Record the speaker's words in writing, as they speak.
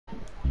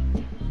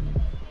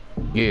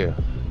Yeah.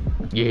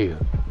 Yeah.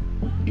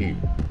 Yeah.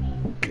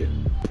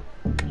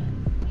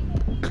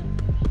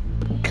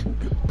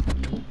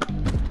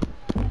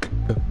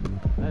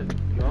 Let's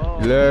go.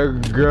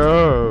 Let's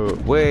go.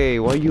 Wait,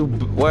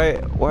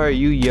 why are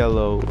you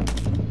yellow?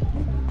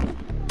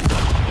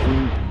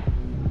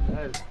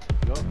 Let's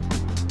go.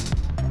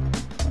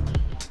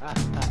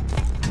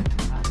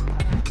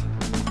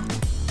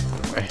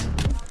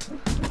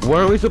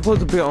 Weren't we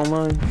supposed to be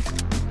online?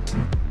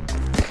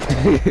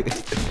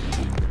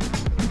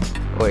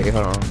 Wait,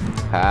 hold on.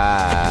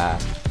 Ha.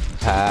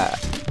 Ha.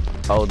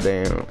 Oh,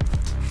 damn.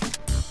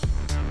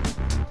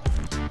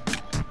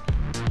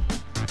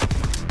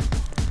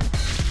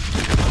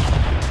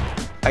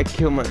 I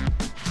killed my...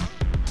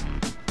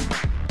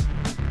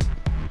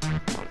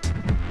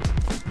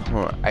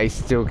 Hold on, I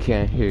still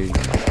can't hear you.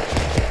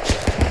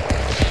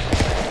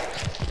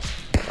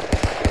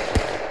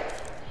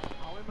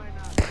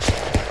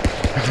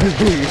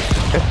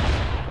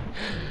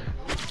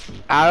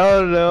 I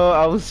don't know,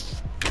 I was...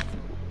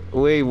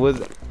 Wait, was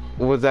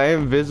I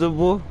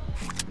invisible?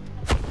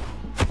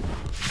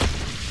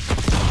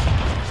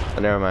 Oh,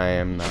 never mind, I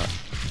am not.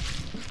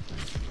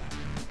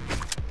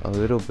 A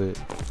little bit.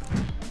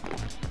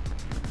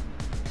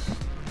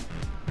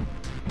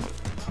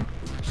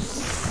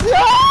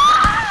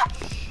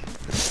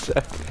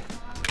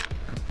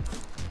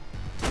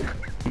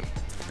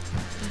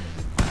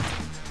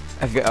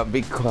 I gotta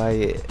be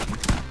quiet.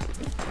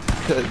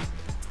 'Cause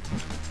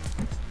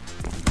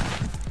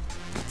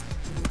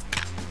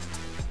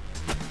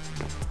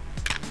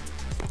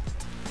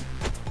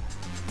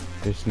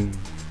there's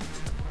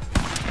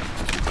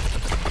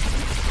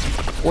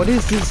what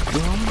is this,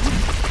 bro?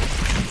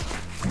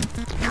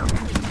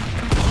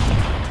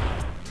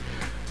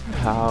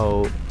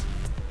 How?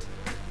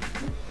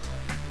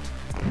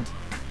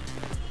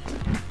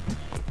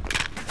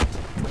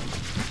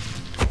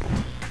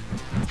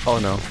 Oh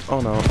no,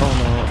 oh no, oh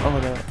no, oh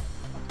no.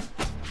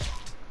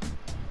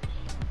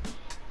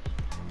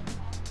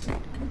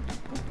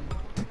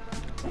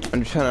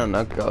 I'm trying to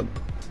knock out.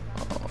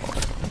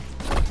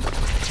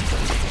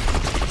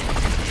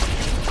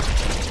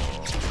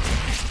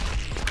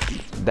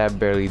 That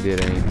barely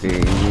did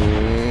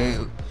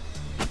anything.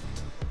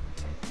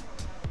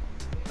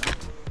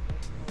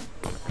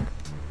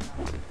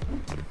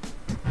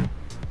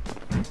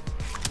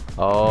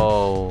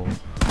 Oh.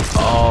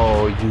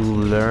 Oh, you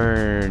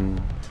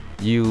learn.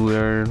 You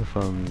learn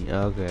from me.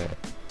 Okay.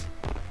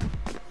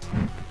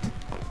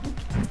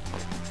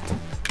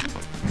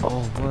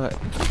 Oh, what?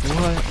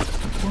 What?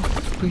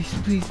 Please,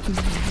 please,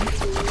 please.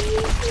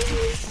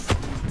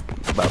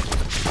 But,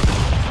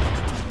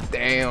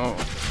 damn.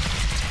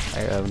 I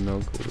have no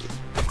clue.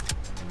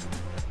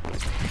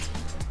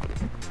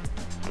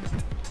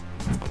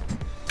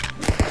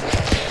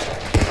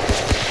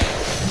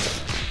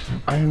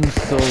 I'm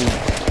so...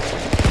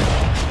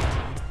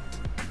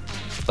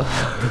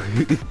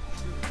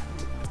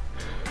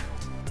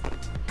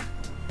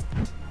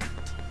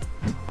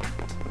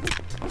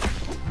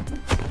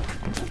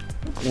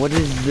 What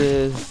is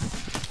this?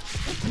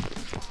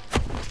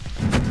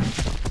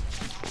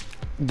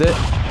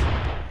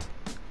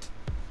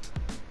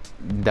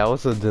 That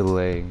was a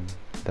delay.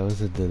 That was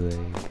a delay.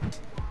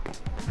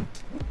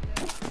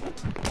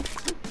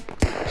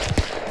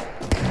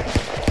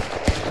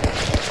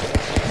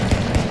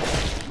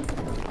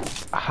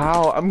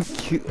 How?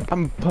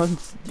 I'm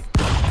punched.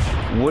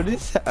 What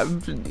is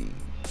happening?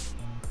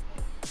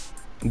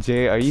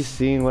 Jay, are you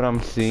seeing what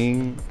I'm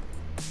seeing?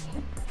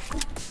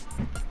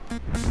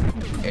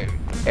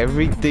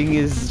 Everything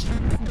is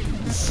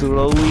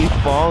slowly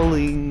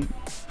falling.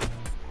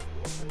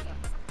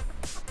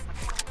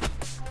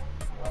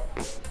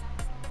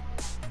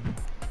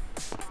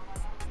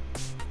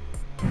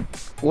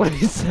 What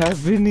is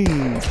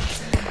happening?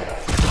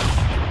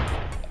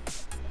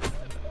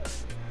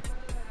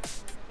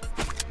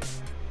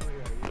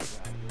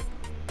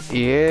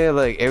 Yeah,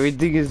 like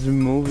everything is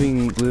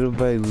moving little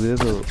by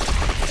little.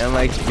 And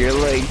like you're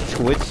like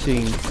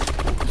twitching.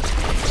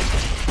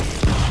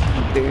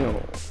 Damn.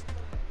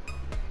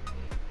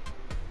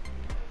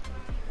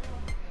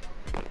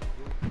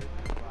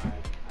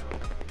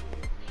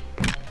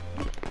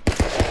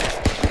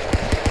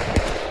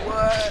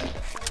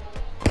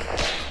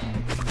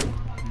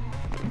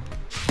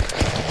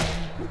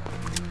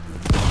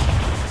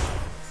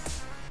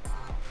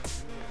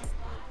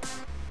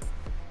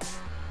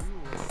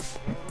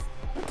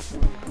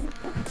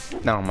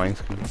 No, mine's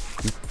coming.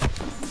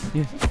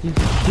 Yes, yes,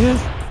 yes.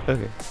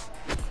 Okay.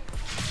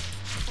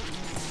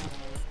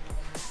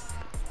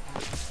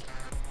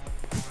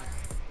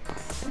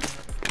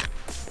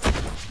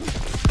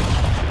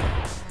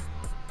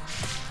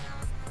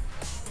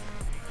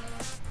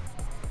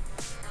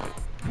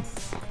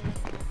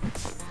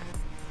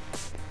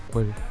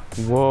 Wait.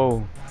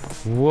 Whoa.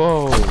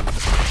 Whoa.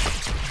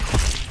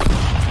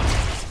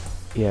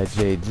 Yeah,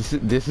 Jay,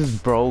 this is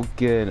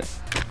broken.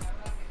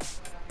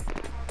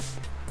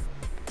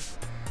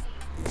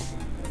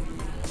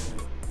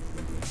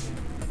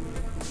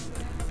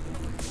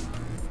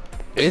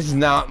 It's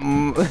not.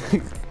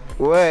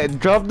 What?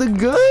 Drop the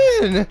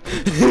gun!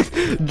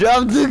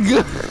 Drop the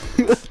gun!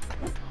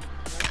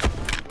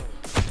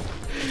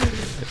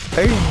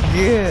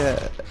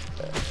 Yeah.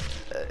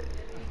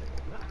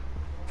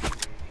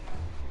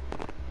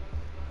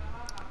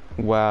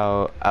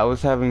 Wow, I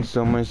was having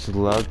so much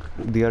luck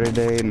the other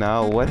day.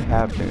 Now what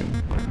happened?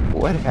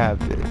 What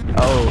happened?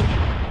 Oh.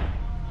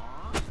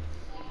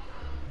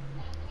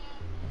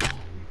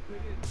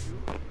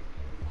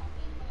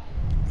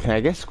 Can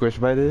I get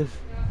squished by this?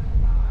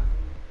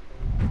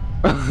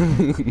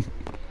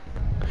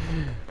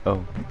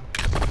 Oh.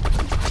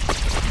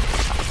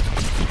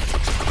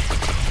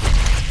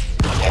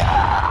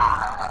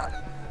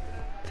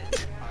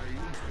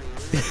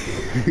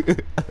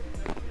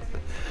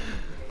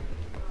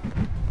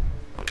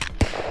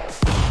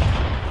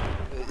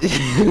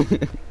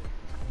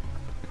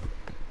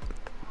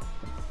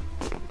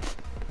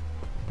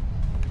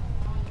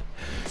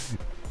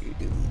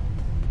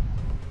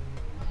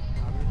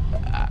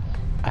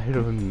 I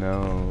don't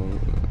know.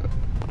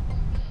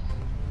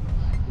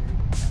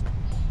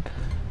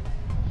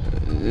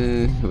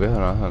 Wait,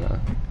 hold on.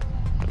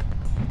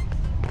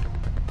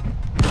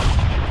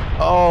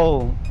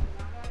 Oh!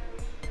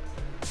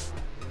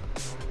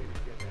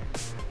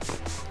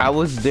 I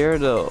was there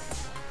though.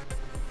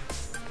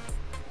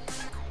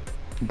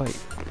 By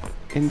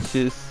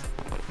inches.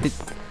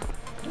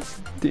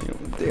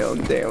 Down.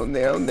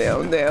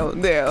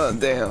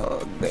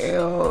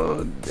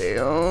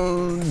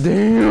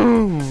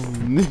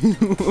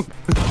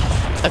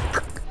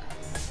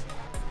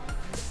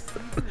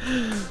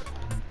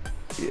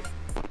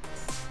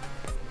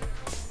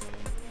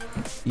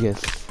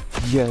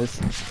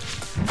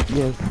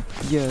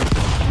 Yes.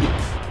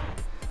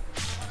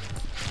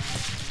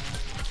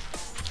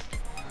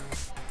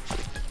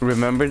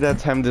 Remember that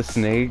time the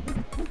snake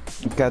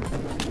got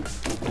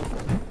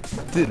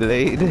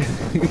delayed?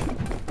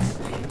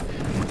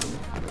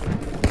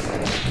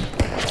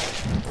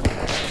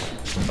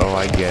 Oh,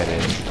 I get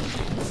it.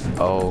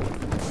 Oh.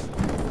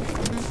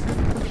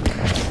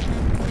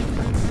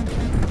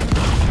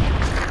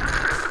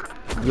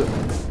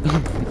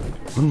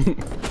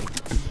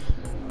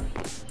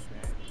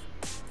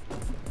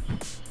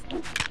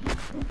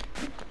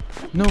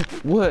 No,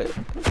 what?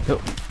 No,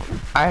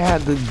 I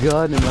had the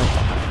gun in my...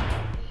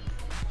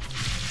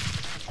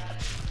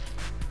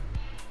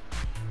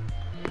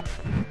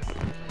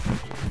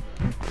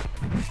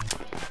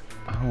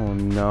 Oh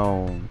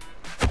no.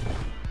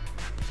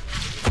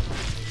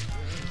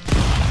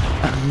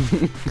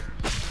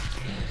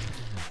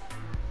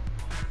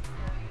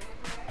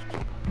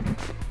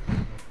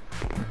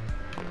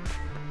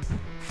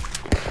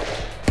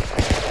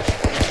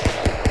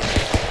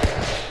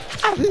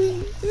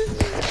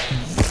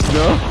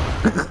 No.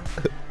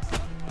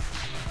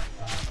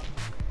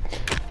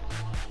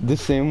 The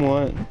same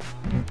one.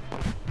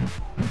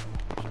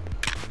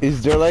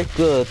 Is there like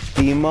a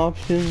theme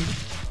option?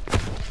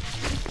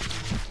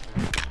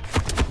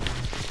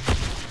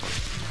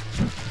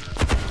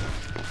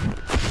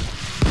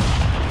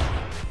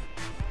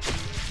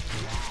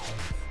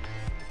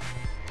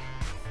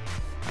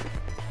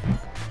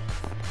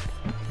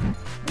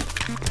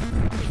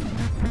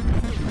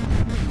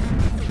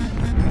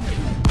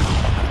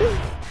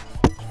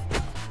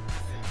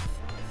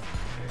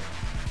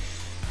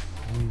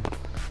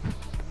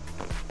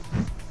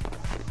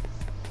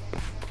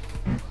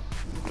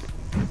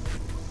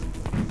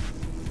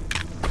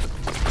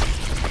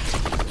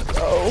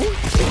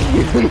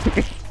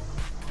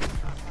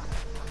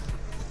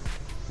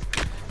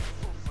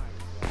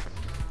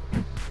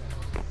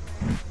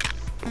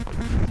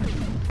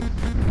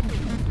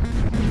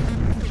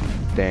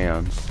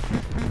 Damn.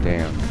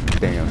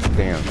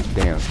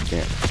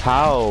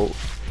 How?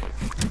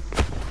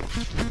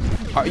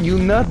 Are you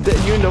not that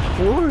you're in the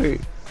floor?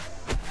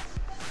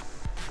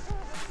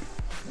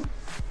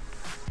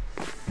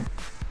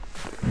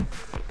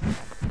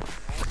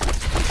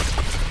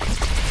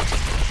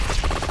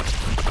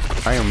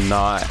 I am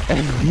not.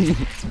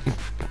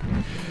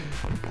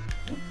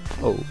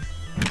 Oh.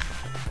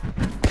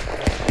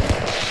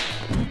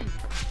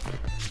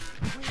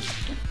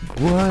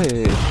 What?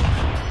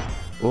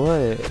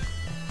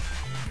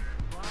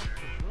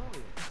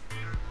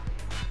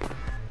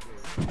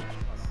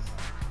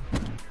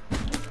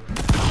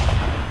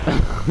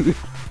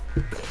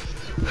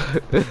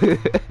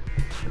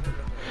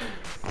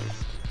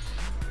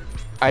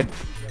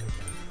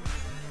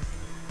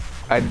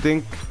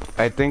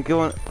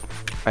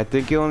 I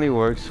think it only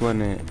works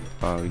when it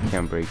you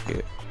can't break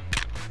it.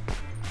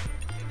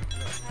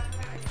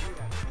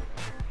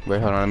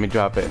 Wait, hold on, let me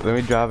drop it.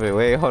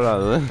 Wait, hold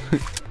on.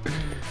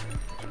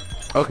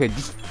 Okay,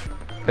 just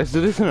let's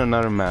do this in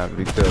another map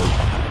because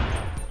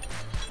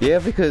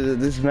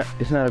this map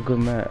is not a good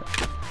map.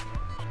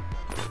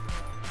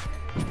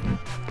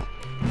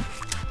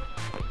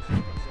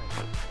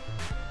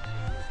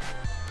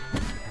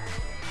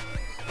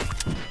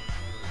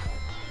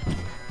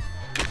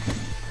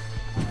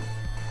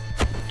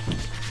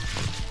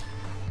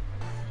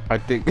 I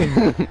think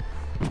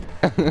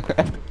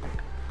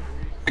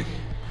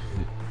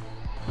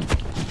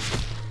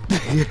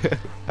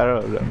I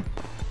don't know.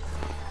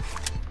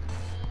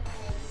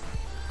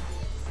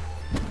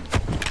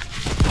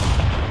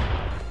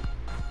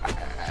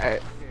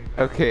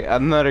 Okay,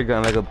 another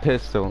gun, like a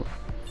pistol.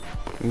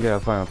 You gotta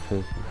find a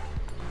pistol.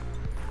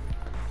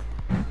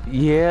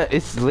 Yeah,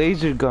 it's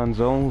laser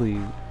guns only.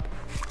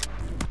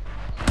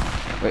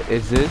 Wait,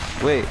 is this?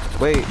 Wait,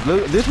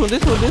 look, this one.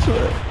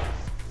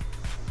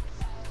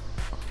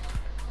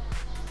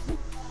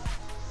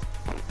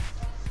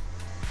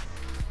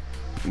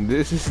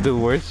 This is the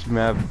worst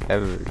map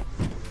ever.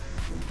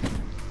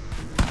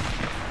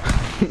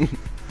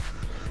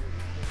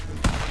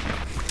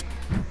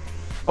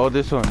 Oh,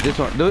 this one.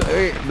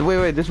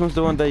 Wait, this one's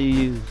the one that you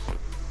use.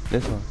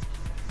 This one.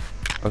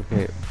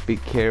 Okay, be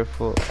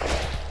careful.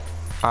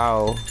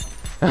 Ow.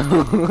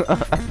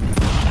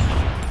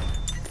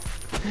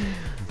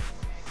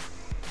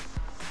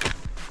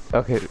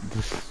 Okay,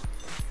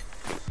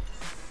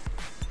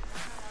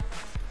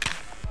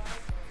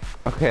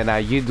 okay, now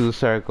you do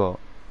circle.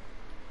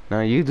 Now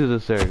you do the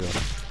circle.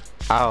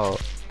 Ow.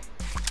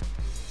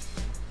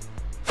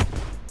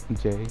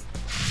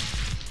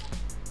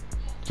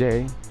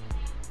 J.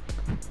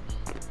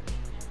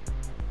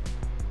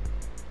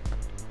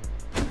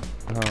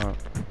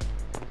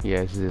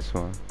 Yes, this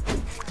one.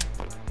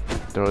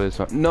 Throw this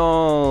one.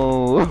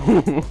 No.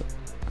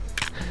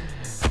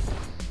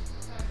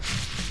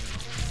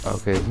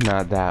 Okay, it's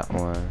not that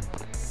one.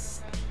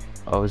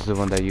 Oh, it's the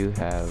one that you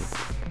have.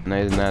 No,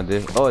 it's not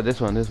this. Oh, this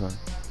one.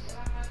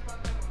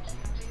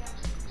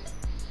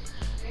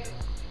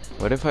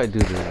 What if I do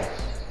this?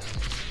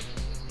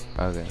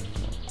 Okay.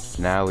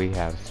 Now we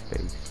have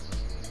space.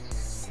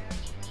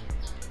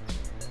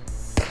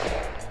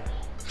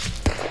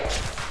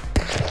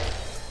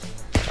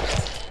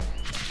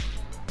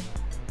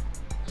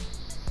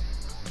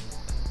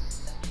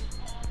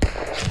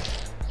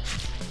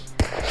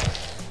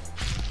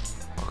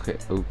 Okay,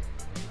 oh.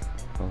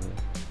 Okay.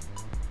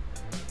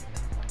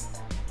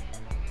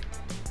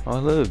 Oh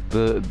look,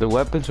 the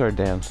weapons are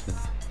dancing.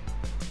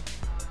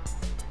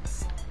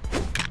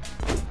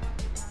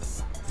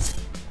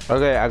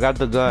 Okay, I got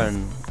the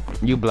gun.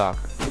 You block.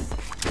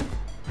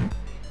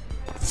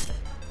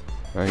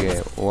 Okay,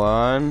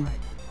 1.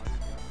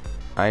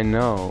 I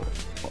know.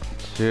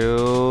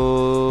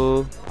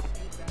 2.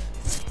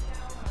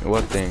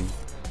 What thing?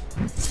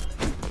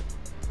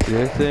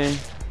 This thing?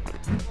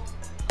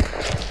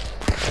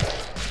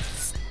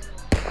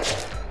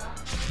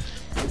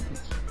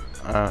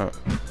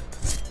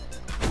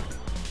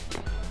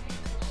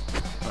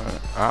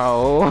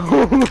 Ow.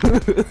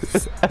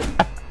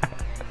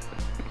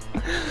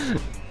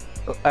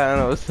 I don't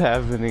know what's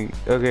happening.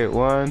 Okay,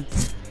 1,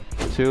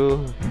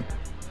 2,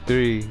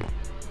 3.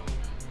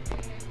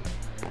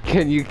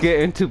 Can you get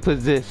into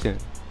position?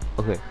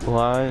 Okay,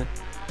 1,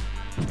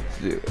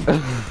 2.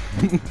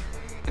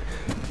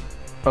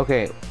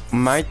 Okay,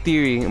 my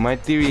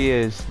theory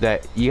is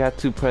that you have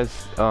to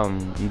press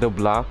the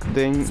block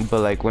thing,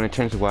 but like when it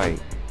turns white.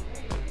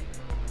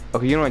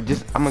 Okay, you know what?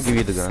 Just I'm gonna give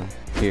you the gun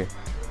here.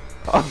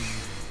 Oh.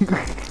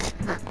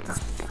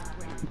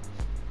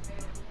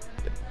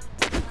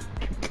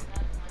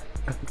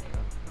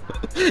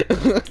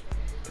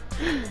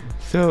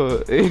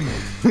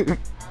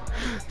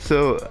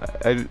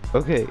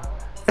 Okay.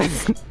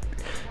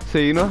 So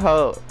you know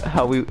how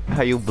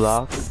you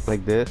block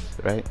like this,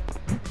 right?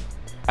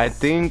 I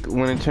think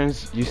when it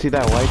turns, you see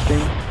that white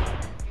thing?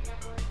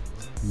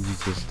 You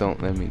just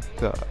don't let me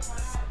talk.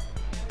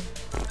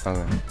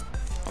 Okay.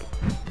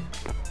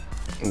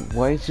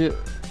 Why is it?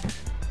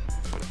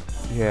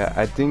 Yeah,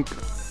 I think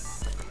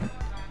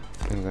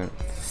I'm gonna.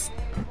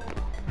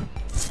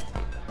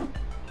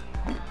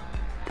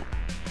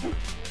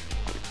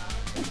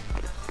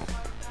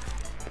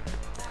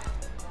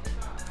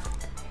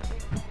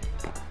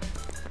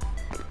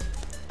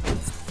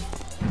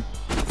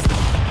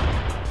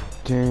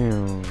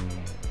 Damn.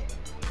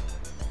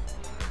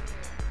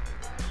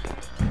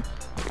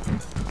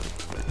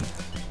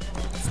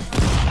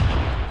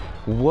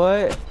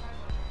 What?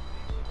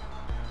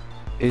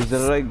 Is it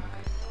like?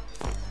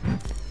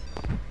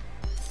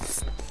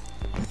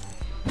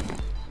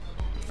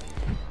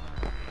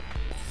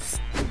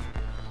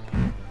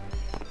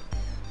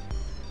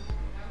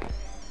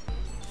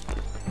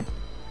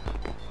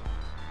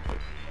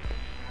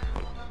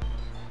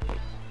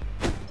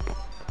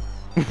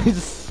 It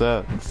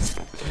sucks.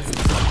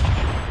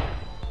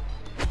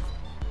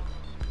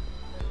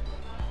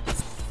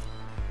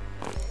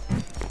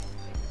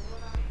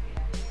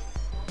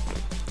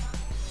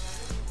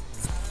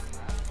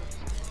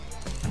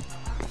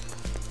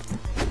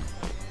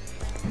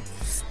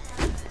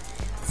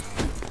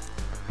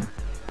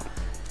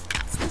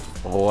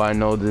 Oh, I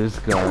know this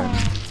gun.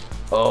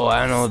 Oh,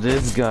 I know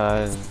this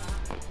guy.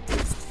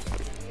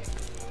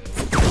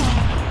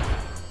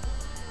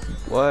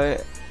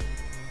 What?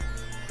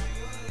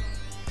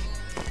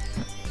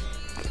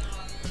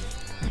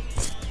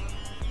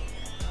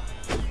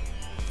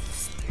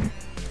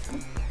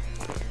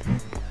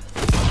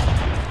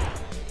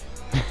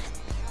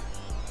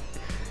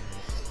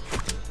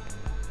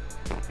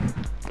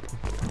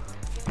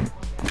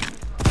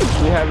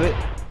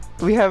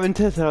 We haven't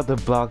tested out the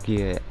block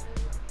yet.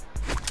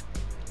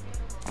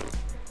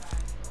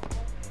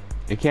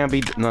 It can't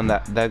be no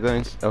that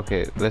gun's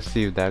okay. Let's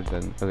see if that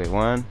gun. Okay,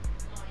 1,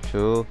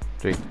 2,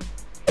 3.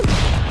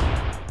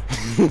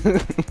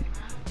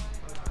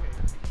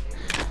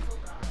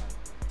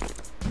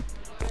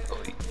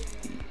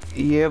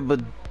 Yeah,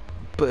 but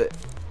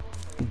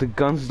the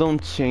guns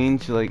don't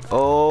change. Like,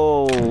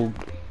 oh,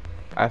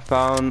 I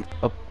found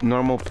a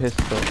normal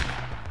pistol.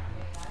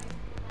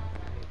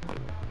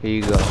 Here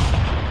you go.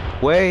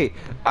 Wait,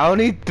 I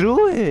only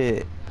threw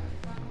it.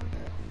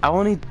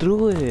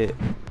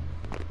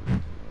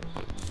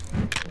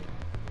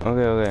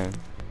 Okay.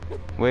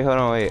 Wait, hold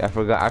on, wait. I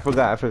forgot.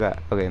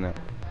 Okay, no.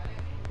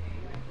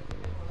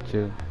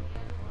 2.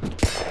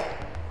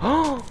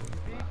 Oh!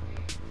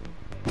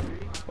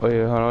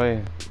 Wait, hold on,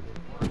 wait.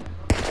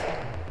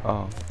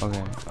 Oh,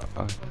 okay.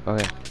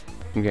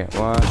 Okay,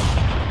 1,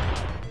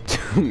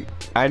 2.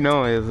 I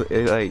know,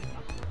 it's like...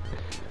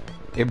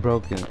 It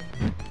broken.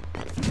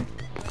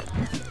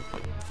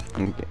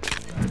 Okay.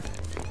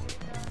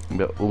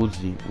 The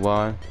Uzi.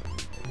 1.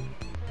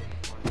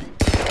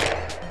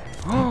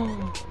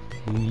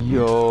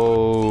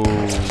 Yo.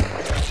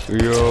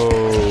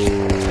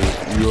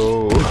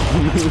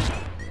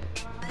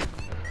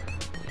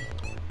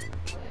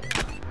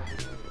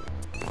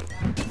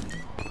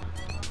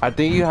 I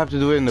think you have to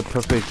do it in the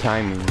perfect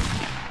timing.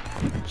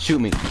 Shoot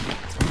me.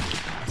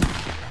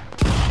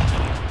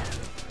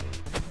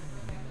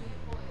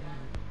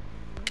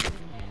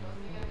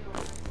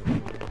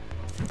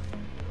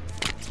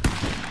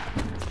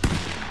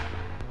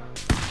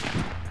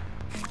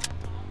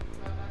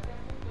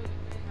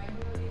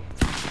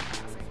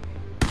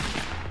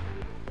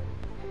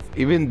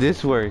 Even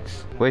this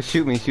works. Wait,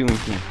 shoot me.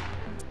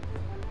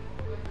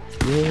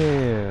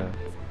 Yeah.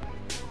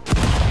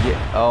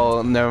 Yeah.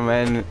 Oh, never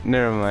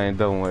mind.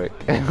 Don't work.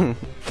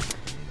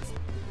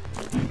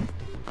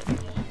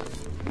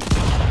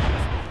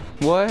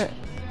 What?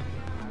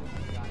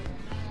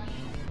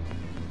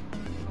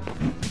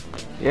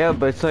 Yeah,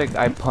 but it's like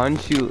I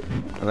punch you,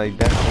 like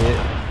that's it.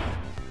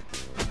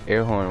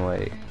 Air horn,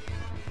 wait.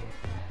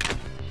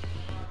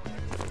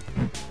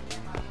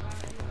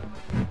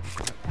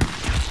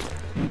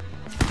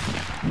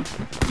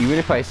 Even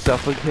if I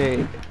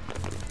suffocate.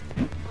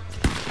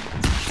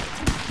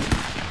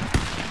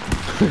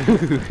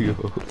 Yo.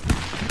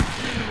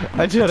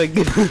 I try to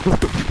get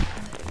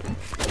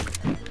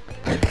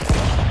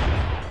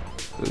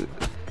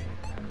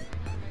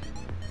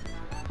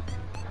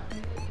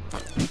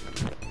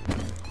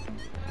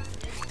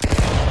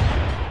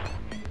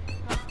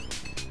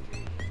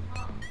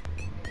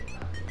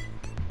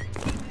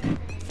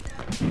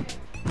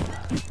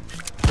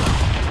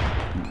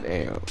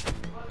Damn.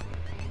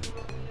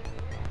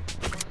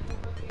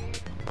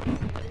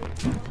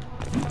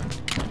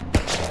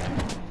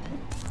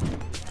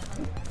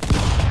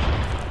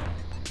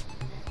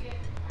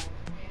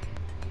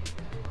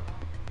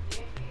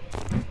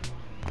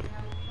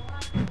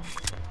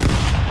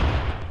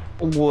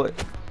 What?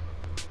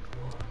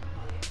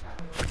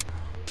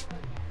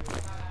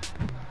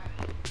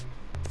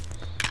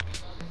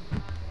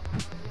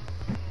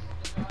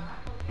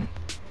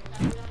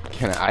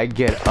 Can I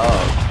get up?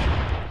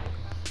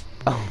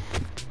 Oh.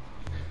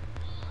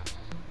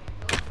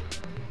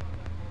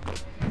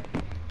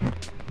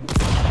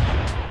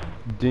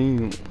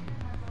 Damn.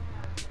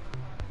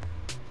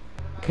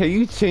 Can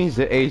you change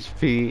the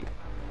HP?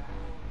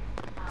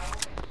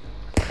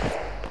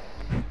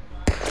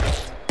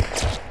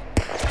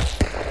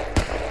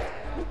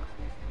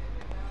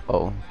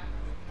 Oh.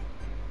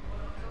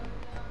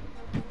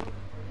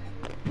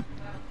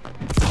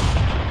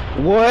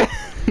 What?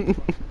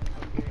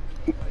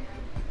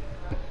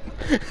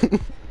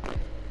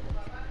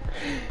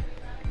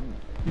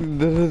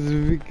 That was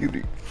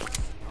wicked.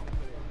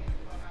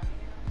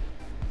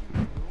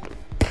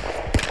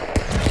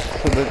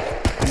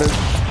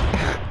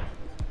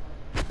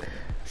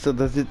 So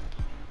does it?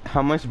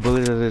 How much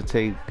bullet does it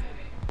take?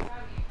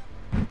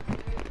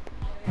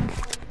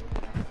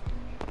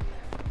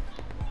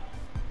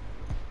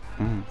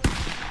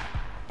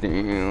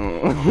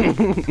 Damn.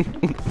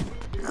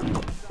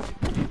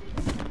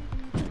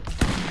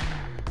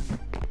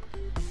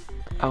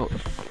 Oh.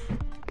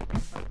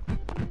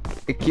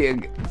 I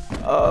can't.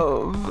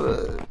 Oh.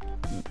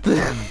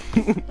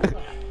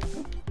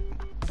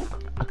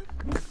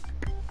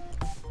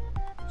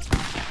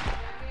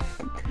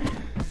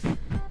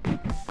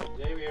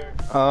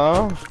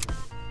 Oh.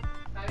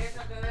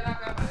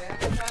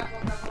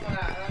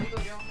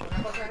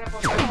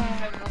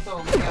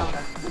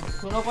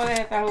 Tú no puedes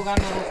estar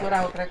jugando 2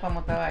 horas o 3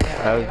 como te vayas.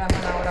 Llevas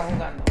 1 hora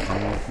jugando.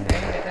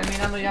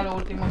 Terminando ya lo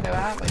último que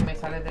vas, pues me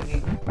sales de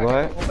aquí.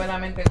 Para que te ocupe la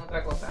mente en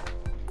otra cosa.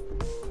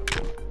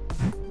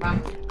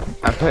 Vamos.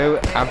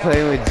 I'm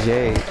playing with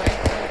Jay.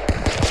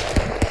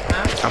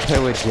 I'm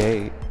playing with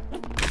Jay.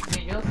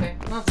 Sí, yo sé.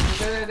 No, si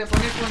tú te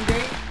pones con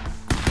Jay,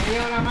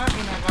 media hora más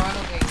y me acaba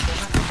lo que hice.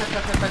 Una cosa que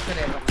hacer para el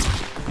cerebro.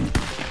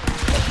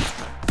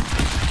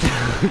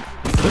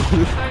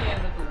 Está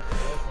yendo tú.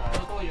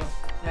 Lo tuyo.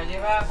 Ya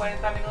lleva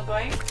 40 minutos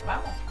ahí,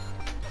 vamos.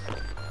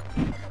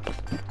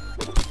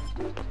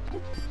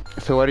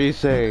 So what do you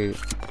say?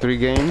 3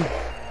 games?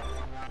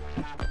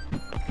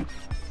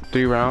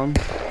 3 rounds?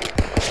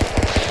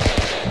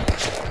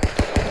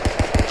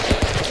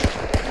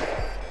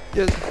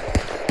 Yes.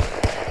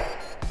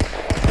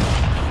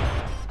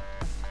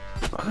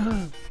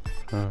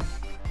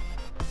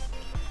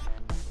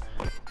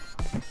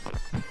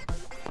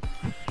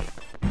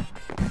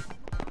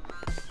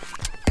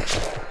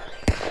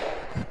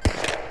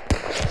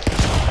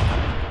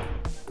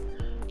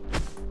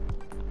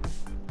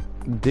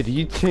 Did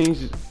you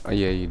change? Oh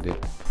yeah, you did.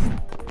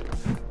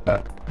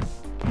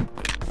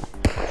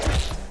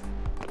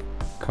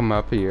 Come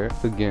up here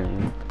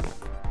again.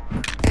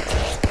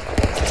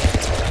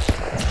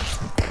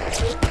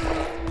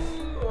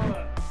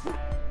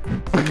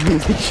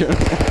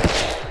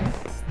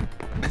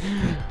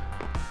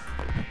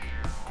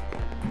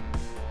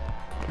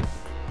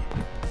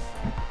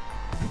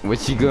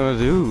 What you gonna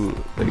do?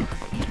 Like,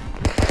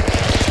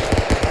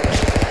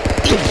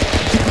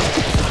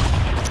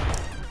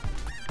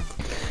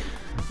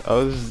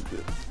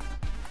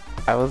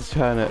 I was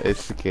trying to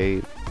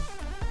escape.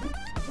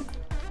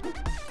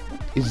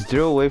 Is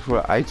there a way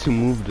for I to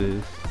move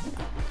this?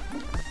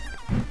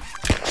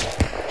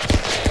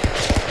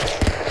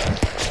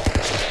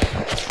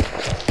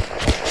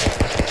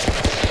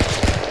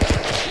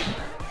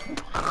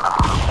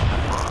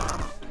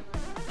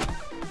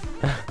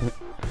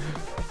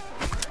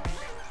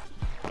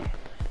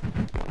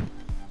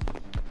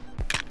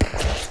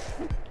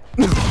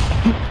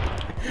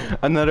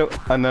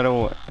 Another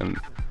one.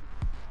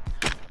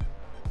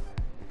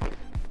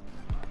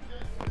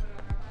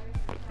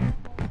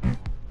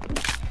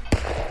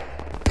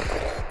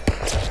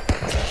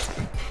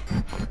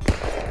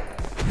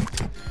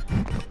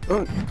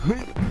 Oh.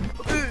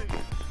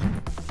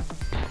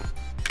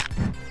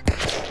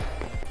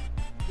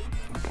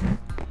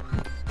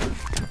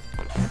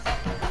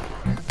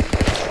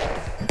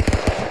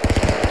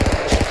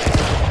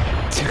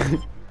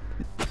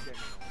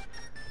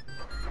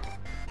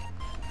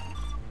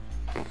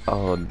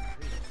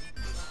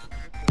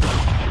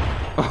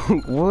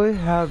 What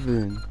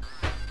happened?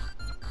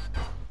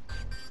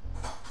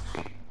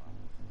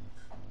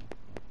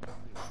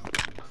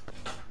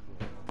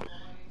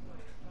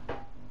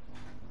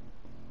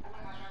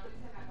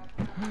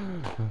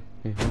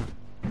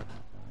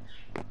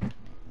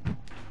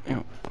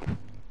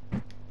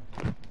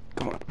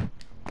 Come on.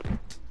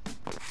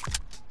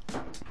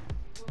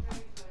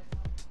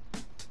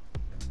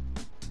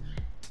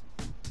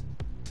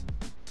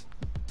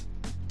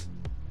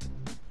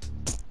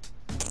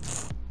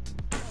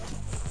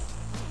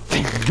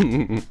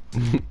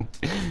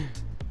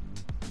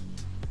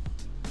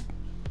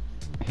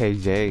 Hey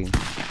Jay.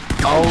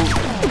 Oh.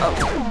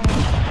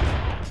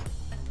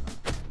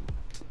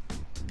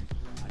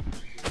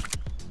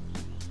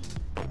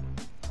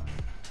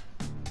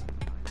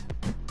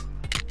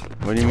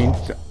 What do you mean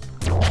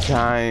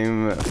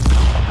time?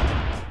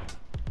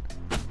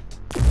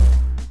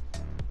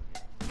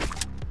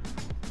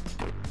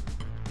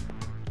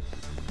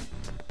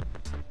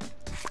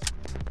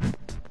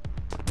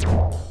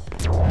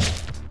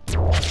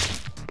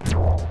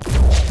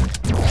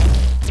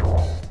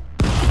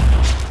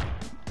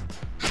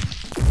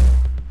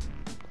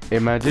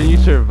 Imagine you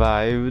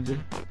survived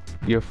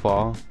your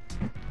fall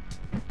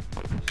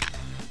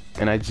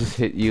and I just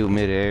hit you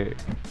midair.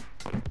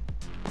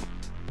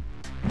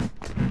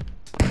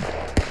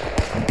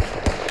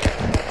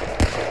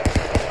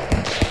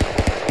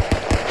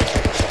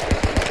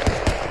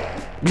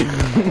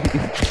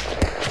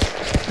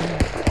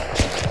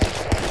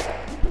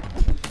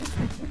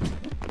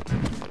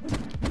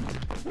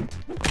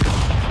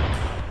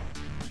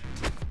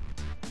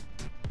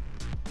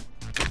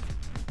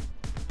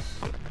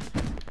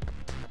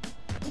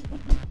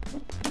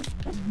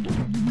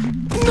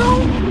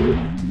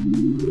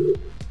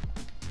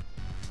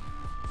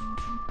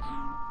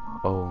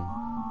 Oh.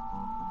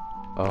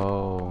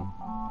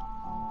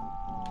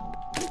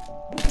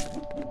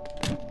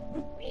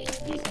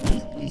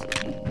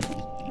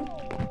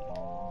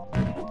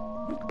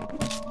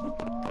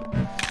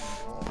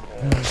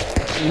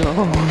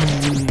 No.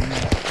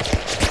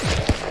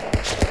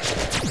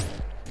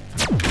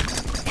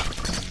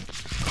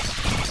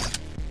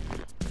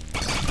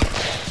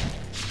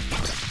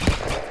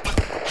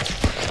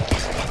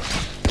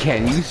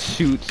 Can you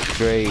shoot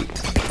straight?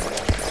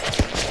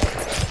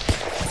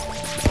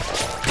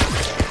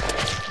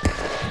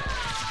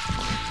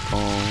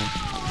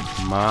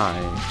 Oh my.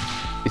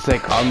 It's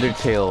like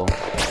Undertale.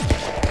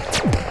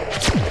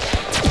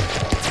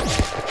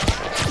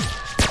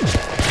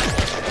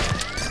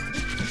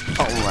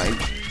 Oh my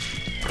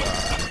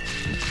god.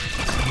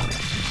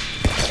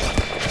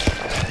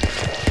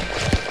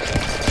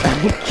 I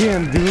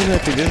can't do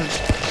nothing.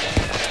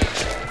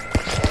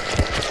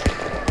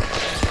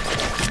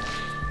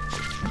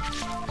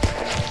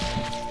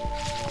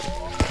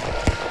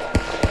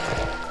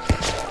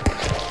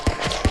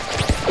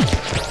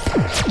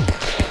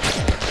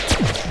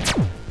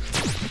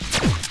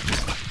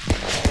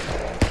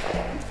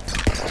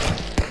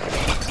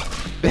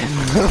 I'm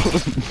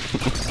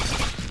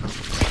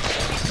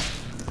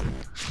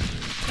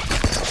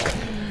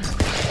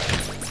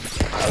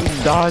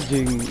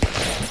dodging.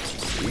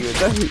 You're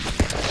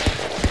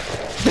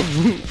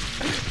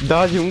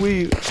dodging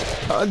weave.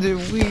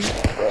 Dodging weave.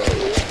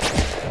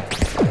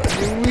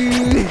 Dodging weave.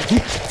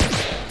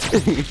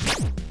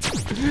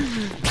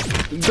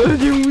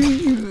 Dodging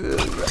weave.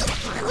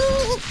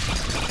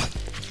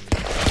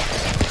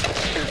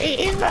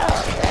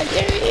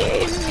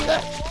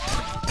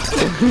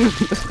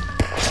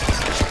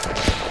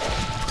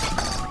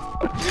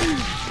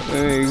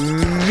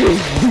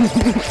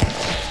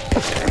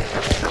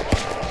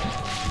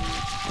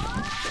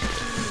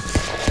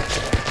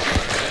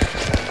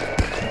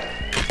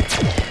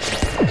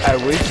 I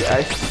wish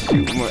I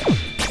shoot more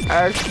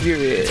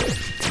accurate.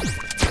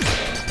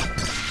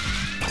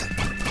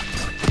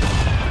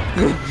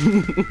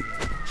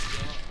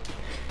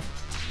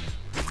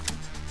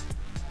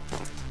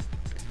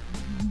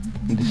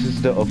 This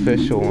is the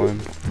official one.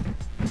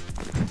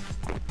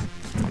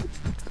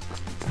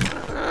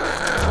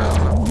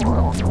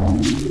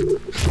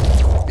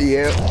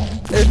 Yeah,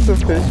 it's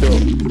official.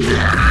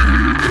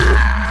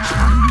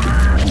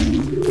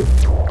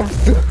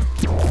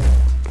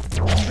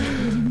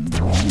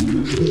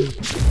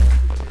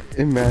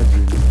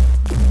 Imagine.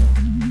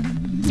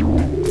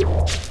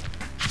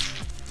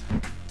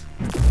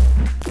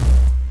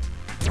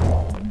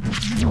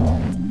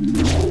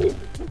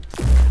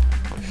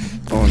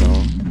 Oh no.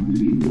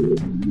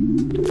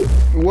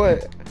 What?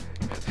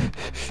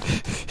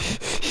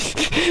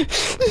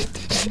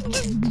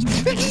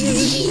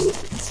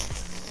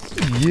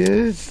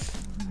 Yes.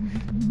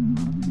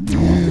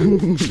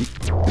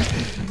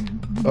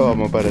 Oh,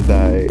 I'm about to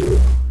die.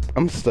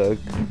 I'm stuck.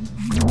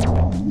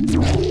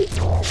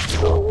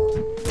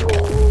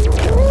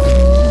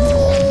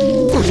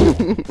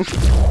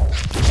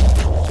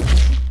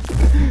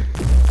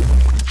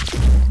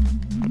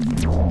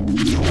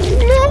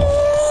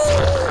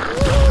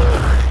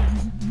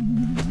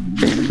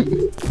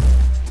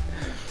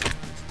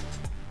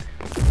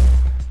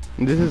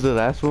 This is the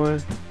last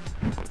one?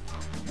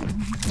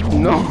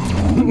 No.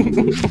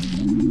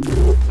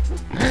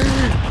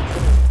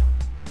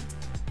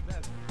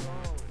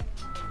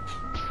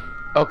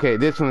 Okay,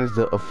 this one is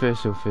the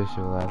official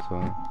last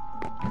one.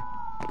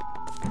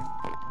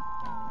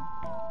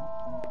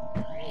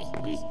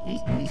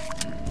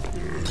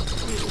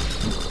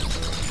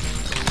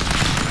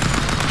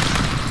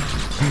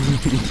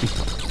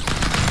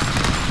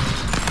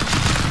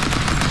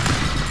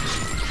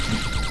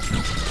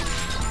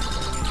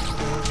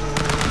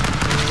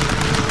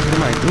 What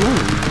am I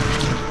doing?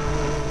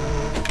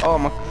 Oh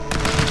my.